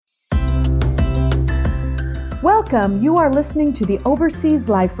Welcome. You are listening to the Overseas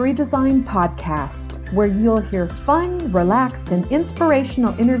Life Redesign podcast, where you'll hear fun, relaxed, and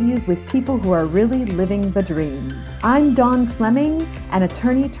inspirational interviews with people who are really living the dream. I'm Dawn Fleming, an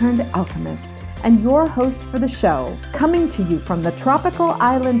attorney turned alchemist, and your host for the show, coming to you from the tropical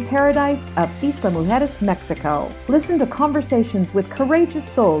island paradise of Isla Mujeres, Mexico. Listen to conversations with courageous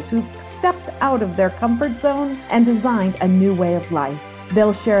souls who've stepped out of their comfort zone and designed a new way of life.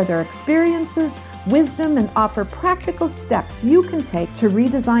 They'll share their experiences, wisdom, and offer practical steps you can take to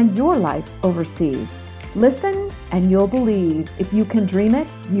redesign your life overseas. Listen and you'll believe. If you can dream it,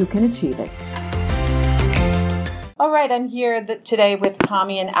 you can achieve it. All right, I'm here today with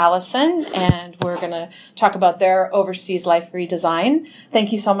Tommy and Allison, and we're going to talk about their overseas life redesign.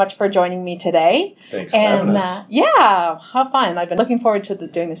 Thank you so much for joining me today. Thanks for having us. Yeah, how fun. I've been looking forward to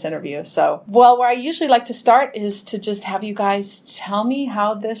doing this interview. So, well, where I usually like to start is to just have you guys tell me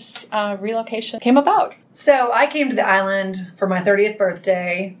how this relocation came about. So I came to the island for my 30th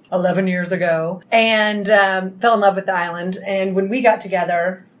birthday 11 years ago and fell in love with the island. And when we got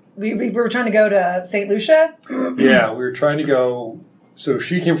together, we were trying to go to St. Lucia. Yeah, we were trying to go. So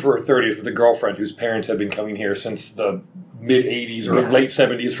she came for her 30th with a girlfriend whose parents had been coming here since the mid-'80s or late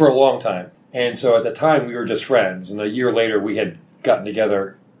 70s for a long time. And so at the time, we were just friends. And a year later, we had gotten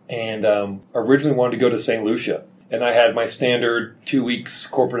together and originally wanted to go to St. Lucia. And I had my standard 2 weeks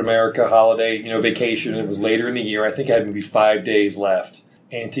corporate America holiday, vacation. It was later in the year. I think I had maybe 5 days left.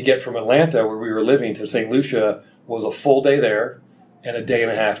 And to get from Atlanta, where we were living, to St. Lucia was a full day there and a day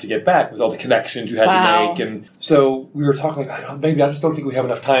and a half to get back with all the connections you had to make. And so we were talking like, maybe I just don't think we have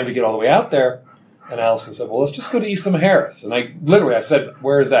enough time to get all the way out there. And Allison said, well, let's just go to Isla Mujeres. And I said,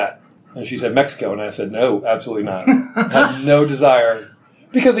 where is that? And she said, Mexico. And I said, no, absolutely not. I had no desire.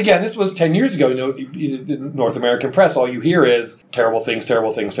 Because again, this was 10 years ago. North American press, all you hear is terrible things,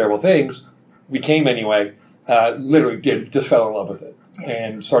 terrible things, terrible things. We came anyway, just fell in love with it.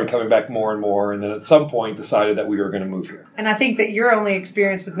 And started coming back more and more, and then at some point decided that we were going to move here. And I think that your only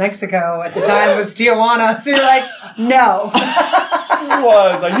experience with Mexico at the time was Tijuana, so you're like, no. It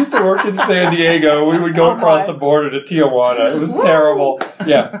was. I used to work in San Diego. We would go across the border to Tijuana. It was terrible.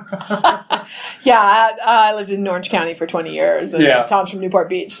 Yeah. Yeah, I lived in Orange County for 20 years, and Tom's from Newport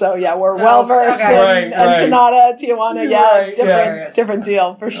Beach, so yeah, we're well-versed in Ensenada, Tijuana, different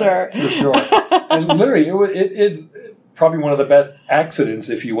deal, for sure. For sure. And literally, it is probably one of the best accidents,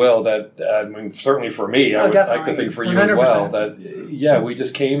 if you will, that, certainly for me, I would like to think for you 100%. As well, that, we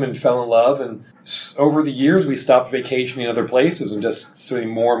just came and fell in love, and over the years, we stopped vacationing in other places and just spending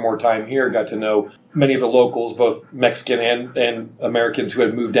more and more time here, got to know many of the locals, both Mexican and Americans who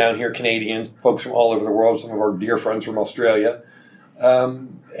had moved down here, Canadians, folks from all over the world, some of our dear friends from Australia,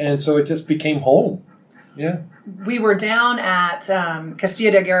 and so it just became home. Yeah. We were down at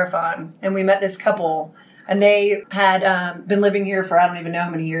Castilla de Garifan, and we met this couple. And they had been living here for I don't even know how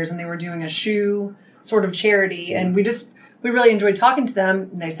many years, and they were doing a shoe sort of charity. And we really enjoyed talking to them.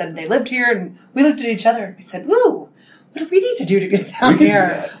 And they said they lived here, and we looked at each other and we said, "Woo, what do we need to do to get down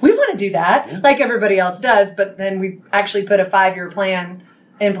here? We want to do that, like everybody else does." But then we actually put a 5-year plan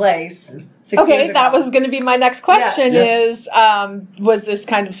in place. 6 years ago. That was going to be my next question. Is was this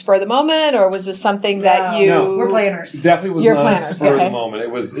kind of spur of the moment, or was this something that you? No, we're planners. Definitely was not spur of the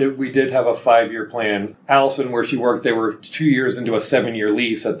moment. We did have a 5-year plan. Allison, where she worked, they were 2 years into a 7-year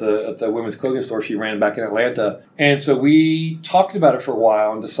lease at the women's clothing store she ran back in Atlanta, and so we talked about it for a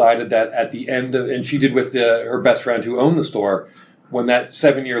while and decided that at the end of, and she did with her best friend who owned the store, when that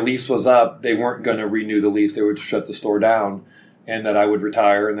 7-year lease was up, they weren't going to renew the lease; they would shut the store down. And that I would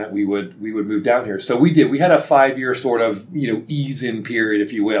retire, and that we would move down here. So we did. We had a 5-year sort of ease-in period,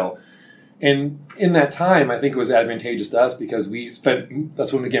 if you will. And in that time, I think it was advantageous to us because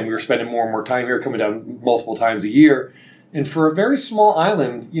that's when again we were spending more and more time here, coming down multiple times a year. And for a very small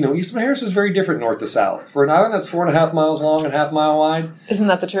island, Isla Mujeres is very different north to south. For an island that's 4.5 miles long and half mile wide, isn't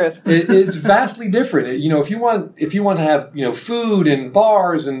that the truth? It's vastly different. If you want to have food and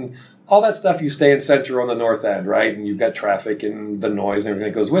bars and all that stuff, you stay in Central on the north end, right? And you've got traffic and the noise and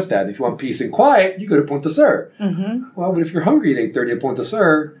everything that goes with that. And if you want peace and quiet, you go to Punta Sur. Mm-hmm. Well, but if you're hungry at 8:30 at Punta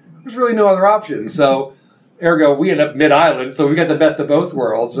Sur, there's really no other option. So, ergo, we end up mid-island, so we got the best of both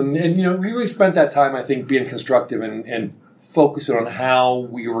worlds. And we really spent that time, I think, being constructive and focusing on how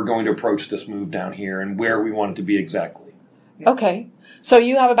we were going to approach this move down here and where we wanted to be exactly. Okay. So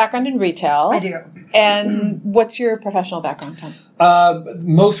you have a background in retail. I do. And what's your professional background, Tom?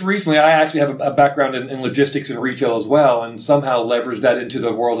 Most recently, I actually have a background in logistics and retail as well, and somehow leveraged that into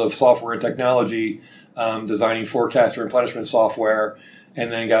the world of software and technology, designing forecast and replenishment software,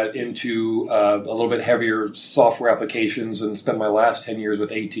 and then got into a little bit heavier software applications and spent my last 10 years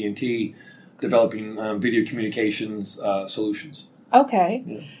with AT&T developing video communications solutions. Okay.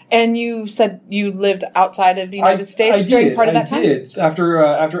 Yeah. And you said you lived outside of the United States during part of that time? I did.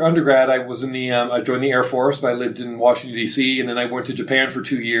 After undergrad, I was I joined the Air Force. I lived in Washington, D.C., and then I went to Japan for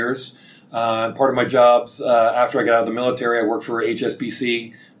 2 years. Part of my jobs, after I got out of the military, I worked for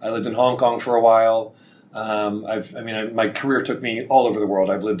HSBC. I lived in Hong Kong for a while. My career took me all over the world.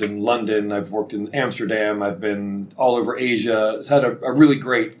 I've lived in London. I've worked in Amsterdam. I've been all over Asia. It's had a really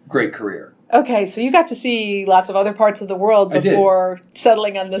great career. Okay, so you got to see lots of other parts of the world before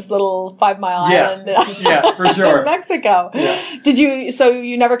settling on this little 5-mile island for sure. in Mexico. Yeah. So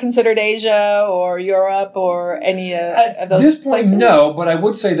you never considered Asia or Europe or any of those places? At this point, no, but I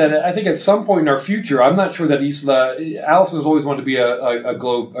would say that I think at some point in our future, I'm not sure that Allison has always wanted to be a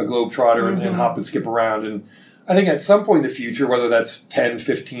globe trotter and hop and skip around. And I think at some point in the future, whether that's 10,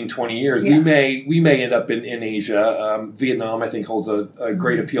 15, 20 years, we may end up in Asia. Vietnam, I think, holds a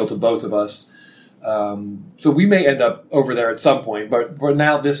great appeal to both of us. So we may end up over there at some point, but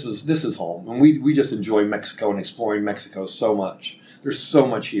now this is home, and we just enjoy Mexico and exploring Mexico so much. There's so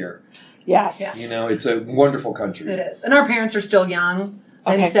much here. Yes. It's a wonderful country. It is. And our parents are still young.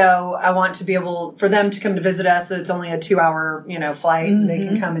 Okay. And so I want to be able for them to come to visit us. It's only a 2-hour, flight. Mm-hmm. They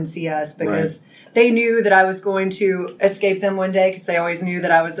can come and see us because they knew that I was going to escape them one day because they always knew that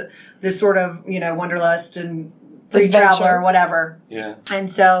I was this sort of, wanderlust and free traveler or whatever. Yeah.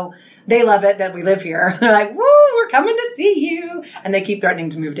 And so they love it that we live here. They're like, woo, we're coming to see you. And they keep threatening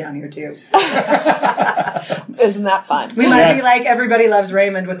to move down here too. Isn't that fun? We might be like Everybody Loves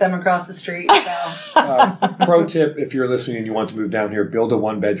Raymond with them across the street. So. Pro tip, if you're listening and you want to move down here, build a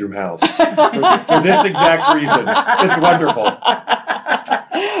 1-bedroom house. For this exact reason. It's wonderful.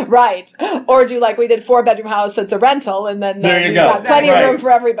 Right. Or do like we did 4-bedroom house that's a rental and then you've got plenty of room for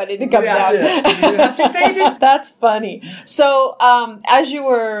everybody to come down. Yeah. That's funny. So as you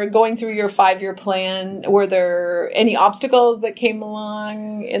were going through your 5-year plan, were there any obstacles that came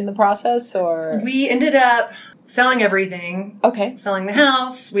along in the process or? We ended up selling everything. Okay. Selling the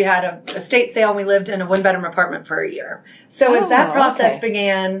house. We had a estate sale and we lived in a 1-bedroom apartment for a year. So as that process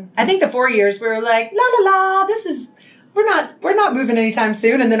began, I think the 4 years we were like, we're not moving anytime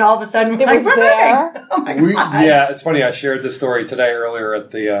soon. And then all of a sudden we're moving. Oh my God. Yeah, it's funny. I shared this story today earlier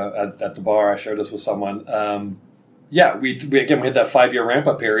at the bar. I shared this with someone. We hit that 5-year ramp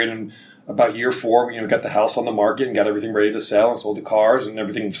up period, and about year 4, we got the house on the market and got everything ready to sell and sold the cars and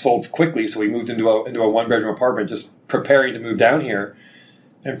everything sold quickly. So we moved into a 1-bedroom apartment, just preparing to move down here.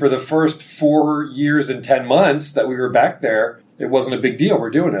 And for the first 4 years and 10 months that we were back there, it wasn't a big deal. We're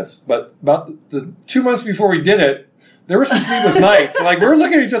doing this, but about the 2 months before we did it, there were some sleepless nights. Like we were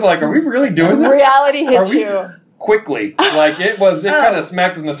looking at each other, like, "Are we really doing this?" Reality hit you quickly. Like it kind of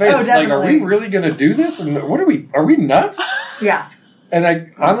smacked us in the face. It's like, "Are we really going to do this? And what are we? Are we nuts?" Yeah. And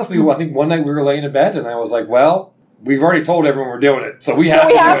I think one night we were laying in bed, and I was like, "Well, we've already told everyone we're doing it, so we have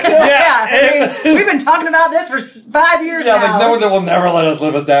to do it." Yeah. We've been talking about this for 5 years now. Like no one will never let us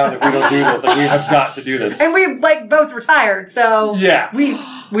live it down if we don't do this. Like we have got to do this. And we both retired, so we had to.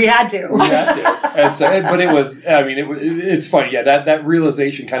 We had to. And so, but it was. I mean, it's funny. Yeah, that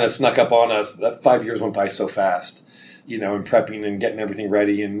realization kind of snuck up on us. That 5 years went by so fast. And prepping and getting everything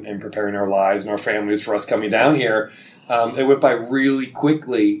ready and preparing our lives and our families for us coming down here. It went by really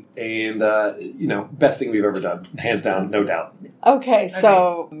quickly, and best thing we've ever done, hands down, no doubt. Okay,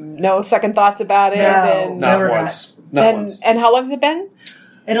 so no second thoughts about it. No regrets. Not once. And how long has it been?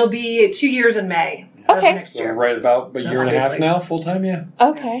 It'll be 2 years in May. Okay, next year. So right about a year and a half now, full time. Yeah.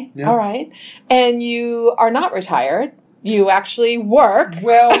 Okay, all right. And you are not retired. You actually work.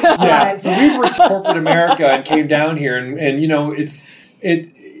 Well, yeah. So we worked corporate America and came down here, and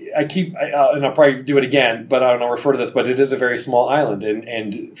and I'll probably do it again, but I don't refer to this, but it is a very small island,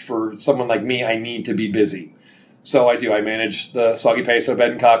 and for someone like me, I need to be busy. So I do. I manage the Soggy Peso Bed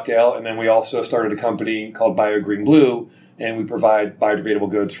and Cocktail, and then we also started a company called Bio Green Blue, and we provide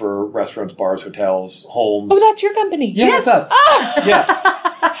biodegradable goods for restaurants, bars, hotels, homes. Oh, that's your company. Yeah, yes. That's us. Ah! Yeah.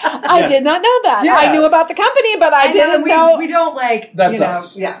 I did not know that. Yeah. I knew about the company, but I didn't know. We don't That's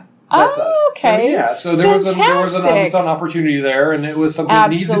us. Yeah. That's us. Okay. So there was an opportunity there, and it was something that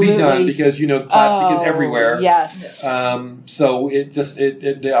needs to be done because plastic is everywhere. Yes. So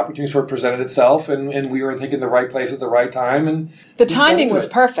the opportunity sort of presented itself, and we were thinking the right place at the right time, and the timing was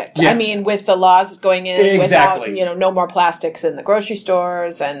perfect. Yeah. I mean, with the laws going in without no more plastics in the grocery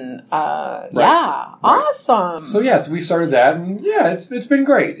stores, and awesome. So so we started that, and it's been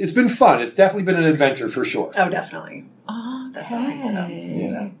great. It's been fun. It's definitely been an adventure for sure. Oh, definitely. Okay. Definitely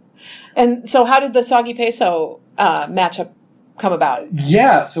so. And so how did the Soggy Peso match up come about?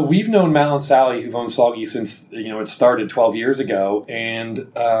 Yeah, so we've known Mal and Sally, who've owned Soggy since it started 12 years ago, and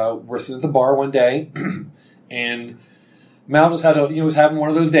we're sitting at the bar one day, and Mal just was having one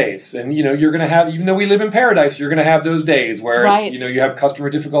of those days, and you're going to have, even though we live in paradise, you're going to have those days where it's, you have customer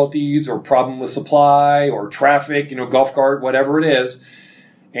difficulties or problem with supply or traffic, golf cart, whatever it is.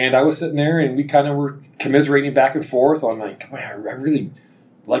 And I was sitting there, and we kind of were commiserating back and forth on like, I really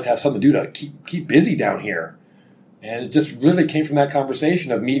like to have something to do to keep busy down here. And it just really came from that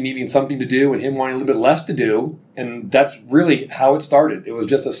conversation of me needing something to do and him wanting a little bit less to do. And that's really how it started. It was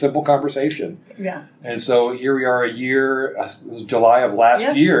just a simple conversation. Yeah. And so here we are a year, it was July of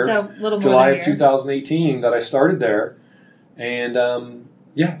last year. So a little more July than a of year. 2018 that I started there. And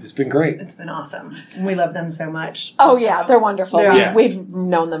it's been great. It's been awesome. And we love them so much. Oh, yeah, they're wonderful. Yeah. We've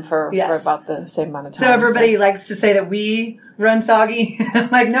known them for about the same amount of time. So everybody likes to say that we run Soggy.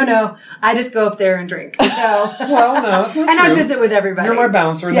 I'm like, no, I just go up there and drink. So, well, no, that's not and true. I visit with everybody. You're my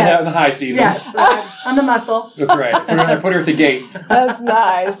bouncer in the high season. Yes, I'm the muscle. That's right. I put her at the gate. That's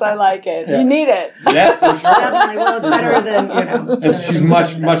nice. I like it. Yeah. You need it. Yeah, for sure. Definitely. Well, it's better than, And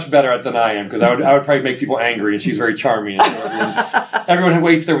she's much better at than I am, because I would probably make people angry, and she's very charming. And everyone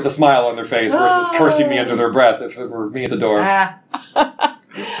waits there with a smile on their face versus cursing me under their breath if it were me at the door.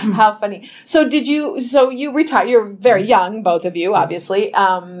 How funny. So you retired, you're very young, both of you, obviously.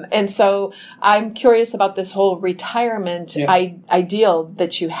 And so I'm curious about this whole retirement ideal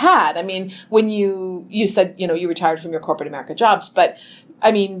that you had. I mean, when you said, you retired from your corporate America jobs, but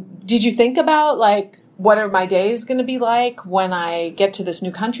I mean, did you think about like, what are my days going to be like when I get to this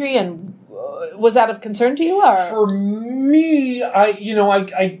new country? And was that of concern to you? Or? For me,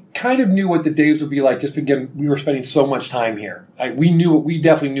 I kind of knew what the days would be like. Just because we were spending so much time here, we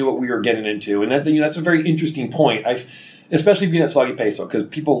definitely knew what we were getting into, and that's a very interesting point. Especially being at Soggy Peso, because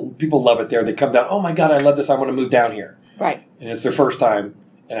people love it there. They come down. Oh my God, I love this. I want to move down here. Right. And it's their first time,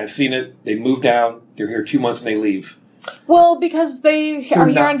 and I've seen it. They move down. They're here 2 months and they leave. Well, because they are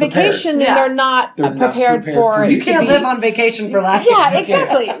here on vacation and they're not prepared for You can't live on vacation for life. Yeah,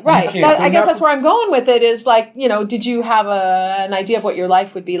 exactly. Right. I guess that's where I'm going with it is like, did you have an idea of what your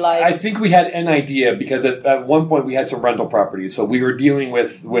life would be like? I think we had an idea because at one point we had some rental properties. So we were dealing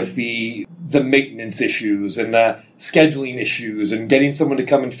with the maintenance issues and the scheduling issues and getting someone to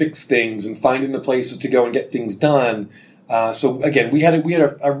come and fix things and finding the places to go and get things done. So again, we had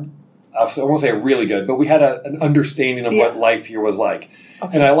I won't say really good, but we had an understanding of what life here was like.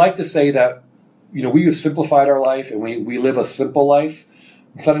 Okay. And I like to say that, we have simplified our life and we live a simple life.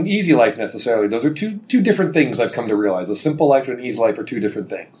 It's not an easy life necessarily. Those are two different things I've come to realize. A simple life and an easy life are two different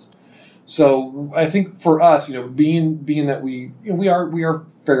things. So I think for us, being that we are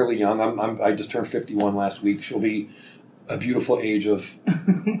fairly young. I just turned 51 last week. She'll be a beautiful age of,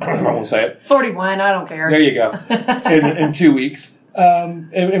 I won't say it. 41, I don't care. There you go. In 2 weeks.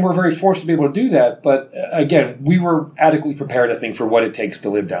 And we're very fortunate to be able to do that. But again, we were adequately prepared, I think, for what it takes to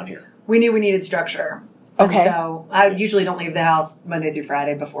live down here. We knew we needed structure. Okay. And so I usually don't leave the house Monday through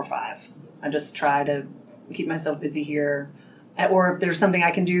Friday before 5. I just try to keep myself busy here. Or if there's something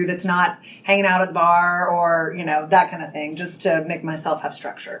I can do that's not hanging out at the bar or, that kind of thing, just to make myself have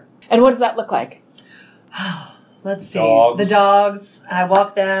structure. And what does that look like? Let's see. Dogs. The dogs, I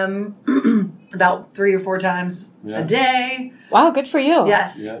walk them about 3 or 4 times a day. Wow, good for you.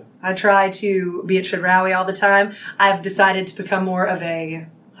 Yes. Yeah. I try to be at Chedraui all the time. I've decided to become more of a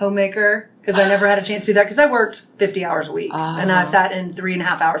homemaker because I never had a chance to do that because I worked 50 hours a week and I sat in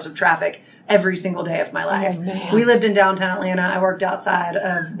 3.5 hours of traffic every single day of my life. Oh, we lived in downtown Atlanta. I worked outside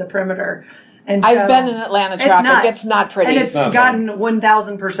of the perimeter. And I've been in Atlanta traffic. It's not pretty. And it's gotten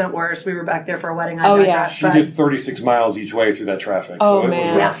 1,000% worse. We were back there for a wedding. She did 36 miles each way through that traffic. Oh, so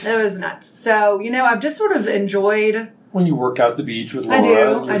man. Was it was nuts. So, I've just sort of enjoyed... When you work out the beach with Laura and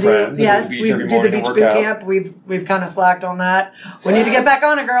your friends. Yes, we do the beach boot camp. We've kind of slacked on that. We need to get back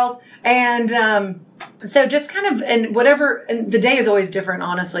on it, girls. And so just kind of, and the day is always different,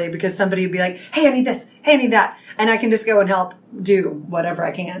 honestly, because somebody would be like, hey, I need this. Hey, I need that. And I can just go and help do whatever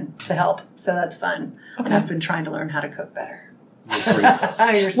I can to help. So that's fun. Okay. And I've been trying to learn how to cook better.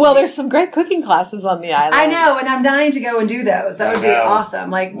 Well, there's some great cooking classes on the island. I know, and I'm dying to go and do those. That would be awesome.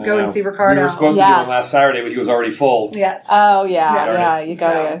 Go and see Ricardo. We were supposed to do one last Saturday, but he was already full. Yes. Oh yeah. You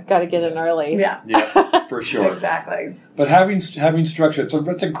gotta get in early. Yeah, for sure. Exactly. But having structure,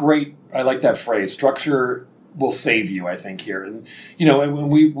 that's a great. I like that phrase. Structure will save you, I think, here. And and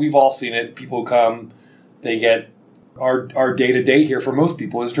we've all seen it. People come, they get our day to day here for most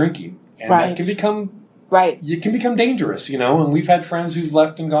people is drinking, and that can become Right. it can become dangerous, and we've had friends who've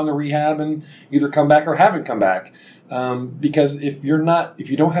left and gone to rehab and either come back or haven't come back. Because if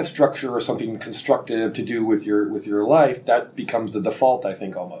you don't have structure or something constructive to do with your life, that becomes the default, I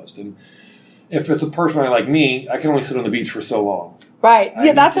think, almost. And if it's a person like me, I can only sit on the beach for so long. Right.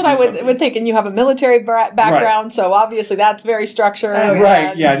 Yeah, that's what I would think. And you have a military background, right. So obviously that's very structured. Oh,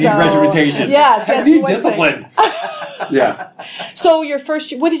 right. Yeah, I need regimentation. Yes. I need discipline. Yeah. So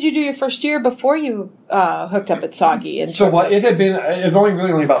what did you do your first year before you hooked up at Soggy? It was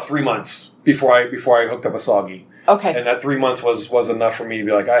only about 3 months before I hooked up with Soggy. Okay. And that 3 months was enough for me to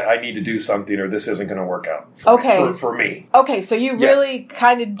be like, I need to do something or this isn't going to work out for me. Okay, so you really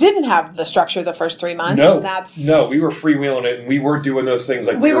kind of didn't have the structure the first 3 months. No, and we were freewheeling it and we were doing those things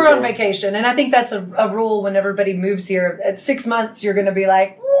like we were on vacation. And I think that's a rule when everybody moves here. At 6 months, you're going to be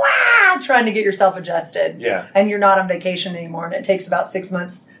like, wow, trying to get yourself adjusted. Yeah. And you're not on vacation anymore. And it takes about 6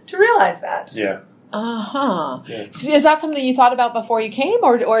 months to realize that. Yeah. Uh-huh. Yeah. Is that something you thought about before you came,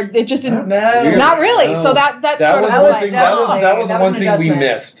 or it just didn't? No, not really. No. So that sort of was like that was the one thing we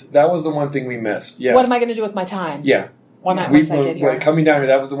missed. That was the one thing we missed. Yeah. What am I going to do with my time? Yeah. Once I get here, coming down here,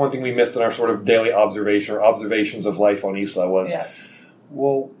 that was the one thing we missed in our sort of daily observations of life on Isla was. Yes.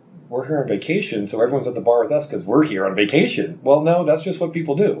 Well, we're here on vacation, so everyone's at the bar with us because we're here on vacation. Well, no, that's just what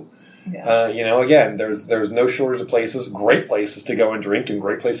people do. Yeah. Again, there's no shortage of places, great places to go and drink and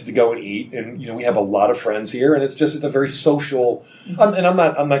great places to go and eat. And, we have a lot of friends here and it's a very social, and I'm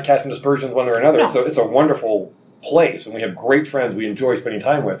not casting dispersions one way or another. No. So it's a wonderful place and we have great friends we enjoy spending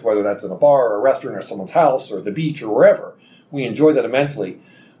time with, whether that's in a bar or a restaurant or someone's house or the beach or wherever. We enjoy that immensely.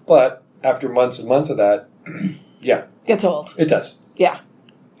 But after months and months of that, yeah. Gets old. It does. Yeah.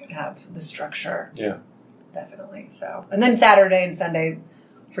 Have the structure. Yeah. Definitely. So, and then Saturday and Sunday,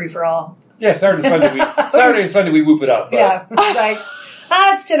 free for all. Yeah, Saturday and Sunday we whoop it up. Yeah, it's like,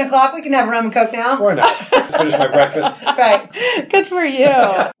 it's 10 o'clock. We can have rum and Coke now. Why not? Let's finish my breakfast. Right. Good for you.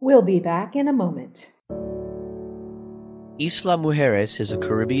 We'll be back in a moment. Isla Mujeres is a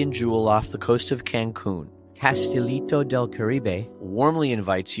Caribbean jewel off the coast of Cancun. Castilito del Caribe warmly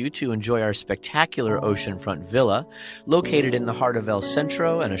invites you to enjoy our spectacular oceanfront villa located in the heart of El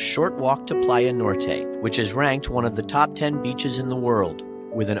Centro and a short walk to Playa Norte, which is ranked one of the top 10 beaches in the world.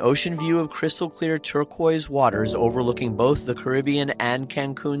 With an ocean view of crystal-clear turquoise waters overlooking both the Caribbean and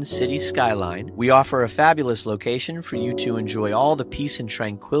Cancun city skyline, we offer a fabulous location for you to enjoy all the peace and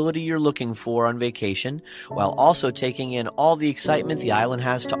tranquility you're looking for on vacation, while also taking in all the excitement the island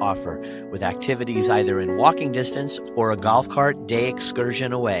has to offer, with activities either in walking distance or a golf cart day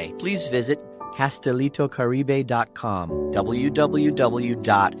excursion away. Please visit CastilitoCaribe.com,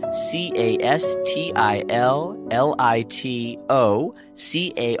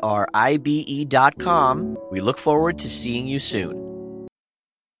 www.CastilitoCaribe.com. We look forward to seeing you soon.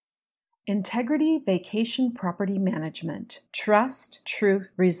 Integrity Vacation Property Management. Trust,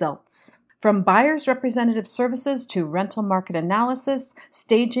 truth, results. From buyer's representative services to rental market analysis,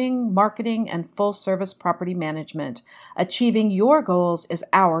 staging, marketing, and full-service property management, achieving your goals is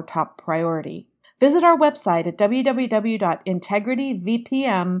our top priority. Visit our website at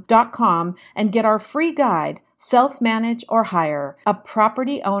www.integrityvpm.com and get our free guide, Self-Manage or Hire, a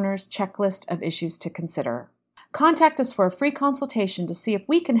property owner's checklist of issues to consider. Contact us for a free consultation to see if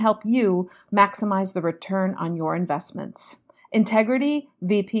we can help you maximize the return on your investments. Integrity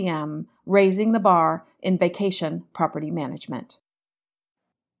VPM, raising the bar in vacation property management.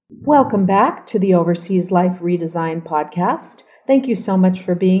 Welcome back to the Overseas Life Redesign podcast. Thank you so much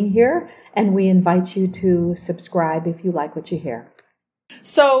for being here, and we invite you to subscribe if you like what you hear.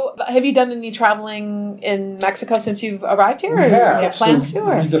 So, have you done any traveling in Mexico since you've arrived here? Or do you have plans to?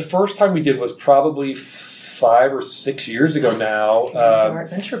 Or? The first time we did was probably 5 or 6 years ago now. Our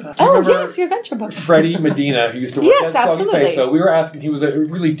adventure book. Oh, yes, your adventure book. Freddie Medina, who used to work yes, at absolutely. Soggy Pay. So we were asking, he was a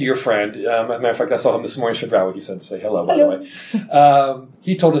really dear friend. As a matter of fact, I saw him this morning. He said, say hello, by the way.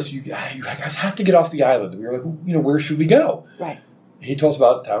 He told us, you guys have to get off the island. We were like, where should we go? Right. He told us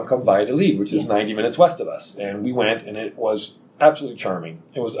about a town called Valladolid, which is 90 minutes west of us. And we went, and it was absolutely charming.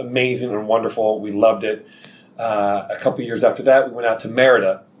 It was amazing and wonderful. We loved it. A couple of years after that, we went out to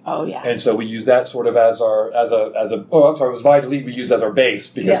Merida. Oh, yeah. And so we used that sort of it was Valladolid we used as our base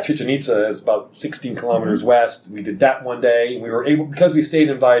because Chichen Itza is about 16 kilometers west. We did that one day. And we were able, because we stayed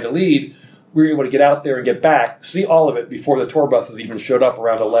in Valladolid, we were able to get out there and get back, see all of it before the tour buses even showed up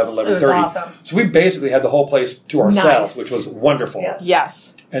around 11:30. It was awesome. So we basically had the whole place to ourselves, which was wonderful.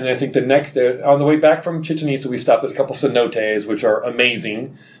 Yes. And then I think the next day, on the way back from Chichen Itza, we stopped at a couple cenotes, which are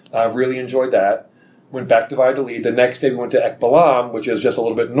amazing. Really enjoyed that. Went back to Valladolid. The next day we went to Ekbalam, which is just a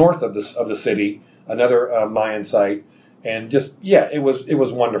little bit north of the city, another Mayan site. And just, it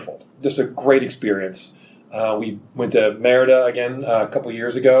was wonderful. Just a great experience. We went to Merida again a couple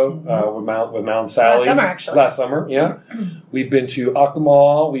years ago with Mount Sally. Last summer, actually. Last summer, yeah. We've been to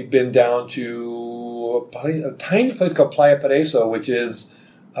Akumal. We've been down to a tiny place called Playa Paraíso, which is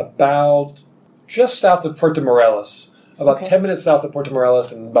about just south of Puerto Morelos. About 10 minutes south of Puerto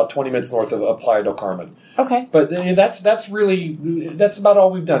Morelos and about 20 minutes north of Playa del Carmen. Okay. But that's about all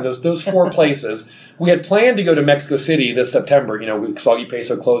we've done, those 4 places. We had planned to go to Mexico City this September. Soggy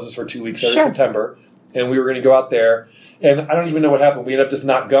Peso closes for 2 weeks every September. And we were going to go out there. And I don't even know what happened. We ended up just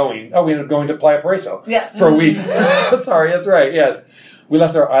not going. Oh, we ended up going to Playa Paraíso for a week. Sorry, that's right, yes. We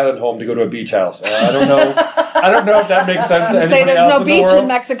left our island home to go to a beach house. I don't know if that makes sense to anybody say there's else no in the beach world. in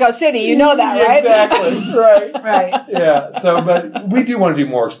Mexico City. You know that, right? Exactly. Right. Right. Yeah. So, but we do want to do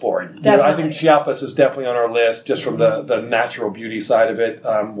more exploring. Definitely. I think Chiapas is definitely on our list, just from the natural beauty side of it.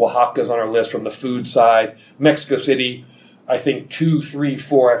 Oaxaca's on our list from the food side. Mexico City, I think 2, 3,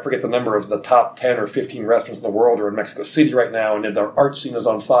 4, I forget the number of the top 10 or 15 restaurants in the world are in Mexico City right now, and their art scene is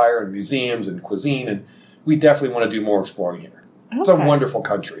on fire, and museums and cuisine, and we definitely want to do more exploring here. Okay. It's a wonderful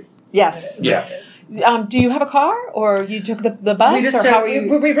country. Yes. Yeah. Do you have a car, or you took the bus, or how are you?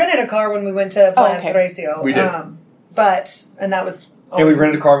 We rented a car when we went to Playa Paraíso. We did. And that was... And we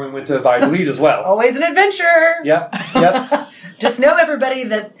rented a car when we went to Valladolid as well. Always an adventure. Yep. Just know, everybody,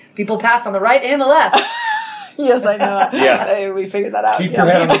 that people pass on the right and the left. Yes, I know. Yeah. We figured that out. Keep your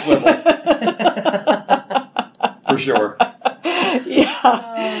head on the swivel. For sure.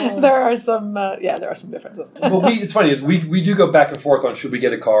 Yeah. There are some differences. Well, it's funny, is we do go back and forth on should we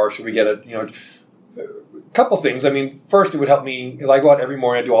get a car, should we get a couple things. I mean, first, it would help me, I go out every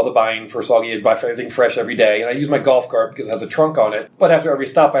morning, I do all the buying for Soggy, I buy everything fresh every day, and I use my golf cart because it has a trunk on it. But after every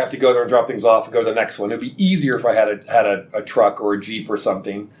stop, I have to go there and drop things off and go to the next one. It'd be easier if I had a truck or a Jeep or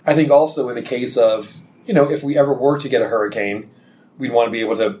something. I think also in the case of, if we ever were to get a hurricane, we'd want to be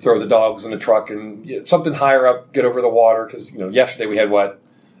able to throw the dogs in the truck and something higher up, get over the water, because, yesterday we had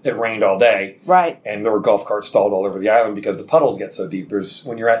it rained all day. Right. And there were golf carts stalled all over the island because the puddles get so deep.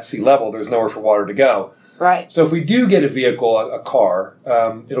 When you're at sea level, there's nowhere for water to go. Right. So if we do get a vehicle, a car,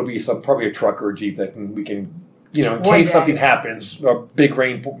 it'll be probably a truck or a Jeep that we can, in case something happens, a big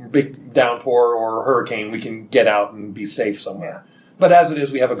downpour or a hurricane, we can get out and be safe somewhere. Yeah. But as it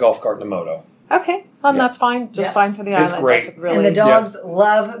is, we have a golf cart and a moto. Okay. That's fine. Just fine for the island. It's great. That's really, and the dogs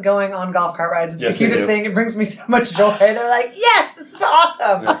love going on golf cart rides. It's the cutest thing. It brings me so much joy. They're like, yes, this is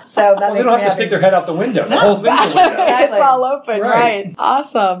awesome. Yeah. So that they don't have to stick their head out the window. The whole thing's a window. It's all open. Right.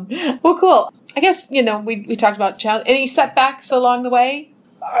 Awesome. Well, cool. I guess, we talked about any setbacks along the way?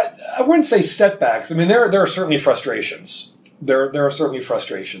 I wouldn't say setbacks. I mean, there are certainly frustrations. There are certainly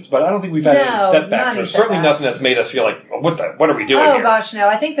frustrations, but I don't think we've had any setbacks. There's certainly nothing that's made us feel like, what are we doing here? Oh, gosh, no.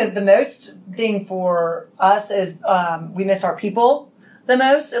 I think that the most thing for us is we miss our people the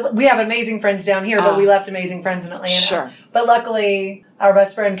most. We have amazing friends down here, but we left amazing friends in Atlanta. Sure. But luckily, our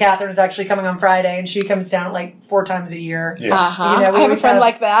best friend, Catherine, is actually coming on Friday, and she comes down like 4 times a year. Yeah. Uh-huh. I have a friend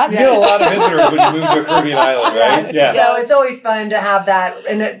like that. You get a lot of visitors when you move to a Caribbean island, right? Yes. Yeah. So it's always fun to have that,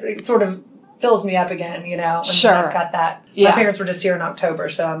 and it sort of fills me up again, and sure. I've got that. Yeah. My parents were just here in October,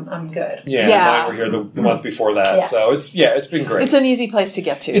 so I'm good. Yeah. Mine were here the month before that. Yes. So it's been great. It's an easy place to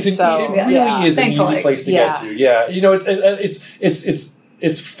get to. It really is an easy place to get to. Yeah.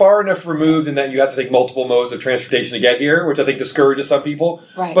 It's far enough removed in that you have to take multiple modes of transportation to get here, which I think discourages some people.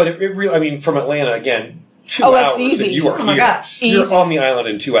 Right. But it really, from Atlanta, again, 2 hours. It's easy. And you are here. My gosh. You're on the island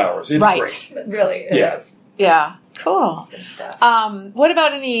in 2 hours. It's great. It really is. Yeah. Cool. That's good stuff. What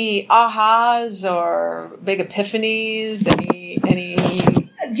about any ahas or big epiphanies? Any?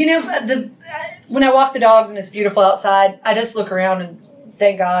 When I walk the dogs and it's beautiful outside, I just look around and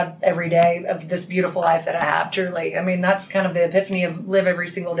thank God every day of this beautiful life that I have. Truly, that's kind of the epiphany of live every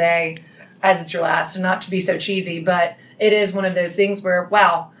single day as it's your last, and not to be so cheesy, but it is one of those things where,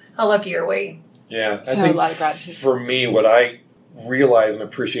 wow, how lucky are we? Yeah, I think a lot of gratitude. For me, what I realize and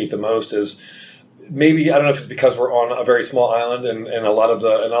appreciate the most is. Maybe, I don't know if it's because we're on a very small island and a lot of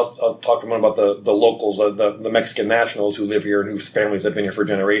and I'll talk to one about the locals, the Mexican nationals who live here and whose families have been here for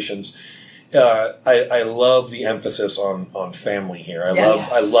generations. I love the emphasis on family here. I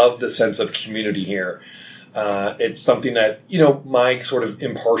love the sense of community here. It's something that, my sort of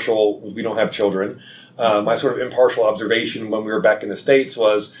impartial, we don't have children, my sort of impartial observation when we were back in the States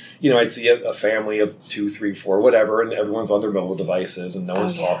was, I'd see a family of 2, 3, 4, whatever, and everyone's on their mobile devices and no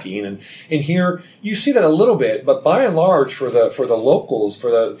one's talking. And here you see that a little bit, but by and large for the locals, for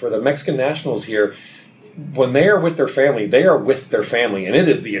the Mexican nationals here, when they are with their family, they are with their family, and it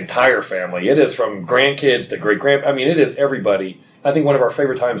is the entire family. It is from grandkids to great-grand. It is everybody. I think one of our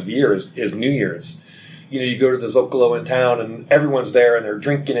favorite times of the year is New Year's. you go to the Zocalo in town and everyone's there and they're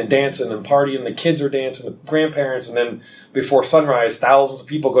drinking and dancing and partying. The kids are dancing, the grandparents, and then before sunrise, thousands of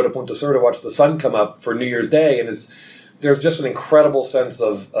people go to Punta Sur to watch the sun come up for New Year's Day. And there's just an incredible sense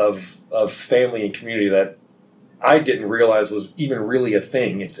of family and community that I didn't realize was even really a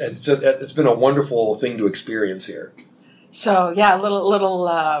thing. It's been a wonderful thing to experience here. So yeah, a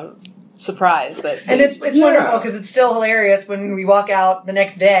little surprise that, and it's wonderful because it's still hilarious when we walk out the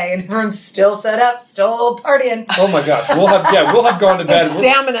next day and everyone's still set up, still partying. Oh my gosh, we'll have gone to bed. Their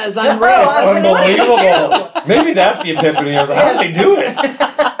stamina is unreal. Unbelievable. Maybe that's the epiphany of how do they do it?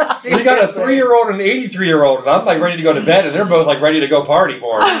 We got a 3-year-old and an 83-year-old, and I'm like ready to go to bed, and they're both like ready to go party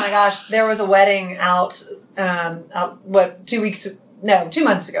more. Oh my gosh, there was a wedding out 2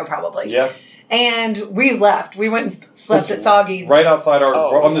 months ago probably. Yeah. And we left. We went and slept at Soggy's. Right outside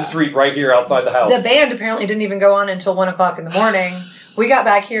on the street, right here outside the house. The band apparently didn't even go on until 1 o'clock in the morning. We got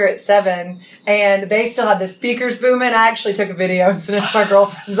back here at 7, and they still had the speakers booming. I actually took a video and sent it to my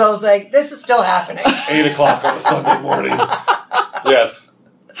girlfriends. I was like, this is still happening. 8 o'clock on a Sunday morning. Yes.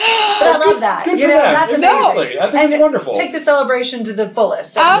 But I love that. Good for them. That's amazing. Exactly. I think it's wonderful. Take the celebration to the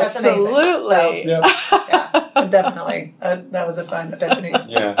fullest. Absolutely. That's amazing. So, definitely. That was a fun epiphany.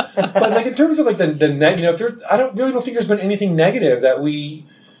 Yeah. But like in terms of like the I don't think there's been anything negative that we,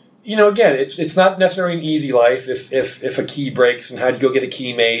 again, it's not necessarily an easy life if a key breaks and how do you go get a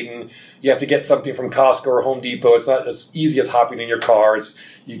key made and you have to get something from Costco or Home Depot. It's not as easy as hopping in your car.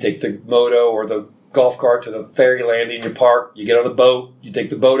 You take the moto or the golf cart to the ferry landing, you park, you get on the boat, you take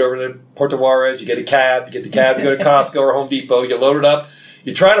the boat over to Puerto Juarez, you get a cab, you get the cab to go to Costco or Home Depot, you load it up,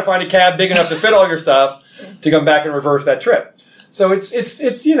 you try to find a cab big enough to fit all your stuff to come back and reverse that trip. So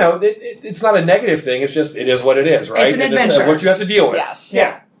it's not a negative thing, it's just, it is what it is, right? It's an adventure. It's what you have to deal with. Yes.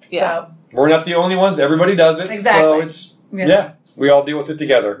 Yeah. So, we're not the only ones, everybody does it. Exactly. So we all deal with it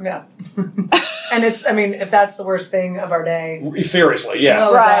together. Yeah. And if that's the worst thing of our day. Seriously, yeah.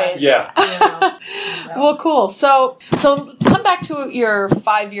 Well, right. Yeah. Well, cool. So come back to your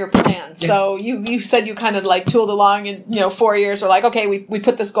 5-year plan. Yeah. So you said you kind of like tooled along and, 4 years are like, okay, we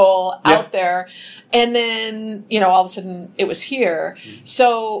put this goal out there and then, all of a sudden it was here. Mm-hmm.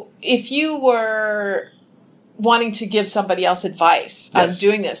 So if you were wanting to give somebody else advice on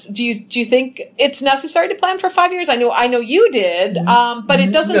doing this, do you think it's necessary to plan for 5 years? I know you did, but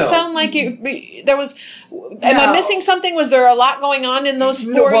it doesn't sound like there was. Am I missing something? Was there a lot going on in those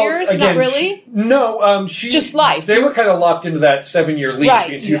 4 years? Again, not really. No, just life. They were kind of locked into that 7-year lease,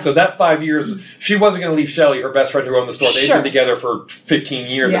 right? So that 5 years, she wasn't going to leave Shelley, her best friend who owned the store. They'd been together for 15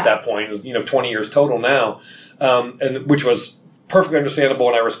 years at that point. 20 years total now, and which was perfectly understandable,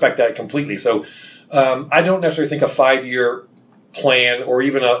 and I respect that completely. So. I don't necessarily think a 5-year plan or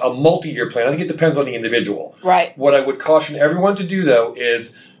even a multi-year plan. I think it depends on the individual. Right. What I would caution everyone to do, though,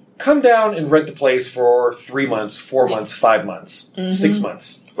 is come down and rent the place for 3 months, 4 months, 5 months, 6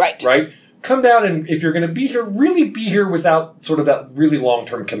 months. Right. Right? Come down, and if you're going to be here, really be here without sort of that really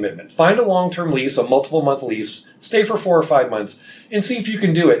long-term commitment. Find a long-term lease, a multiple-month lease, stay for 4 or 5 months, and see if you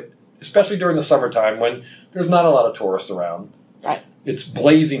can do it, especially during the summertime when there's not a lot of tourists around. Right. It's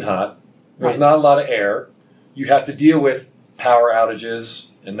blazing hot. There's not a lot of air. You have to deal with power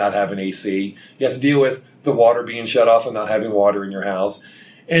outages and not having AC. You have to deal with the water being shut off and not having water in your house.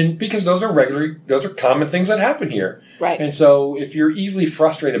 And because those are common things that happen here. Right. And so if you're easily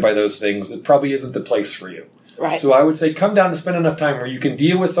frustrated by those things, it probably isn't the place for you. Right. So I would say come down and spend enough time where you can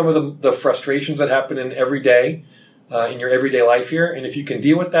deal with some of the frustrations that happen in everyday life here. And if you can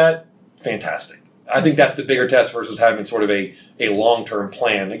deal with that, fantastic. I think that's the bigger test versus having sort of a long-term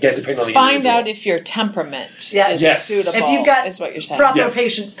plan. Again, depending on the Find individual. out if your temperament is suitable. If you've got is what you're saying. proper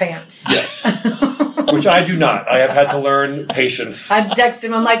patience pants. Yes. Which I do not. I have had to learn patience. I text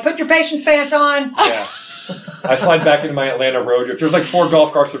him. I'm like, put your patience pants on. Yeah. I slide back into my Atlanta road trip. There's like 4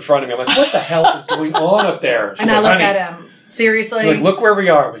 golf carts in front of me. I'm like, what the hell is going on up there? And I look at him. Seriously? She's like, look where we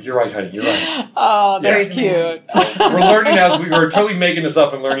are. But you're right, honey. You're right. Oh, that's cute. So we're learning we're totally making this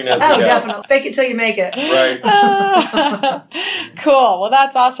up and learning as we go. Oh, definitely. Fake it till you make it. Right. Cool. Well,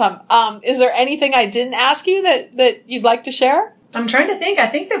 that's awesome. Is there anything I didn't ask you that you'd like to share? I'm trying to think. I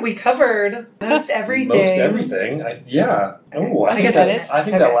think that we covered most everything. Most everything. I think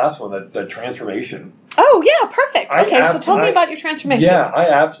that last one, the transformation. Oh, yeah, perfect. Okay, so tell me about your transformation. Yeah, I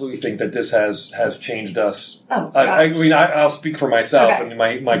absolutely think that this has changed us. Oh, I'll speak for myself and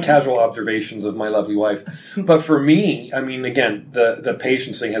my casual observations of my lovely wife. But for me, I mean, again, the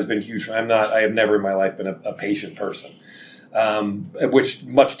patience thing has been huge. I have never in my life been a patient person. Which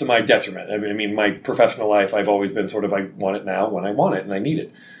much to my detriment. I mean, my professional life, I've always been sort of, I want it now when I want it and I need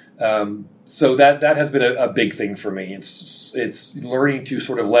it. So that has been a big thing for me. It's learning to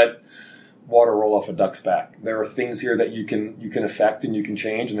sort of let water roll off a duck's back. There are things here that you can affect and you can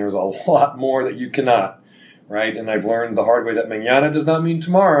change, and there's a lot more that you cannot, right? And I've learned the hard way that mañana does not mean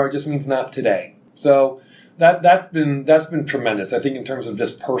tomorrow; it just means not today. So that's been tremendous. I think in terms of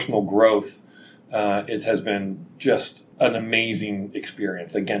just personal growth, it has been just an amazing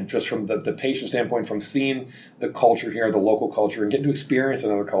experience. Again, just from the patient standpoint, from seeing the culture here, the local culture, and getting to experience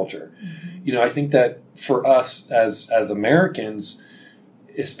another culture. Mm-hmm. I think that for us as Americans,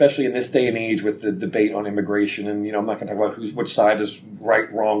 especially in this day and age with the debate on immigration, and I'm not going to talk about which side is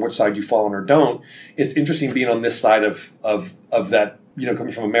right, wrong, which side you fall on or don't. It's interesting being on this side of that.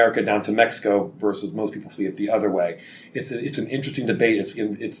 Coming from America down to Mexico versus most people see it the other way. It's an interesting debate.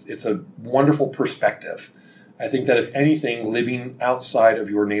 It's a wonderful perspective. I think that if anything, living outside of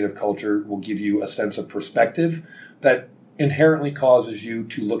your native culture will give you a sense of perspective that inherently causes you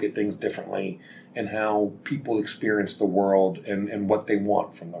to look at things differently and how people experience the world and what they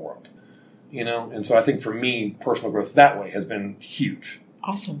want from the world. And so I think for me, personal growth that way has been huge.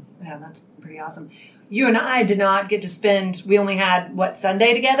 Awesome. Yeah, that's pretty awesome. You and I did not get to spend, we only had,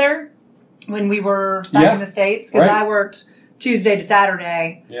 Sunday together when we were back in the States, because I worked Tuesday to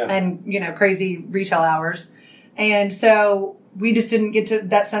Saturday and, crazy retail hours. And so we just didn't get to,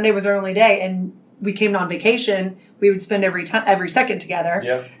 that Sunday was our only day, and we came on vacation. We would spend every second together.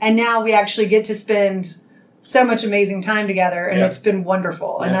 Yeah. And now we actually get to spend so much amazing time together, and it's been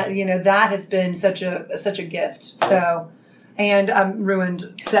wonderful. Yeah. And that has been such a gift. So, and I'm ruined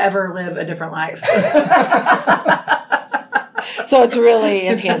to ever live a different life. So it's really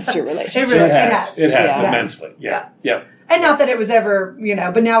enhanced your relationship. It has immensely. Yeah. And not that it was ever,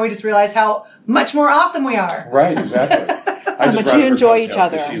 but now we just realize how much more awesome we are. Right, exactly. How much you enjoy each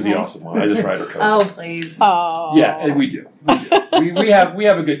other. She's the awesome one. I just ride her coaches. Oh, please. Oh. Yeah, and we do. We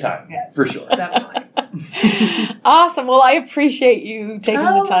have a good time. Yes, for sure. Definitely. Awesome. Well, I appreciate you taking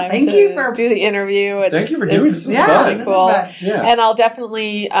the time to do the interview. Thank you for doing this. It's really cool. And I'll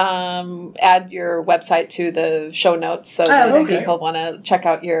definitely add your website to the show notes so that people want to check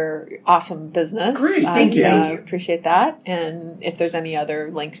out your awesome business. Great. Thank you. Appreciate that. And if there's any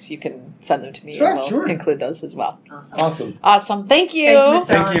other links, you can send them to me. Sure, and we'll include those as well. Awesome. Thank you.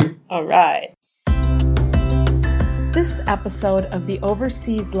 Thank you. All right. This episode of the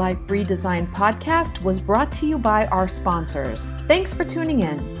Overseas Life Redesign podcast was brought to you by our sponsors. Thanks for tuning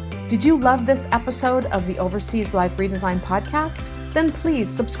in. Did you love this episode of the Overseas Life Redesign podcast? Then please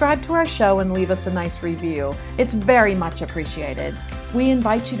subscribe to our show and leave us a nice review. It's very much appreciated. We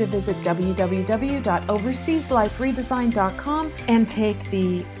invite you to visit www.overseasliferedesign.com and take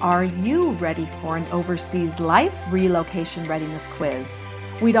the Are You Ready for an Overseas Life Relocation Readiness Quiz.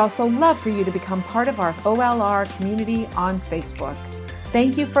 We'd also love for you to become part of our OLR community on Facebook.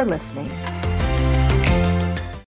 Thank you for listening.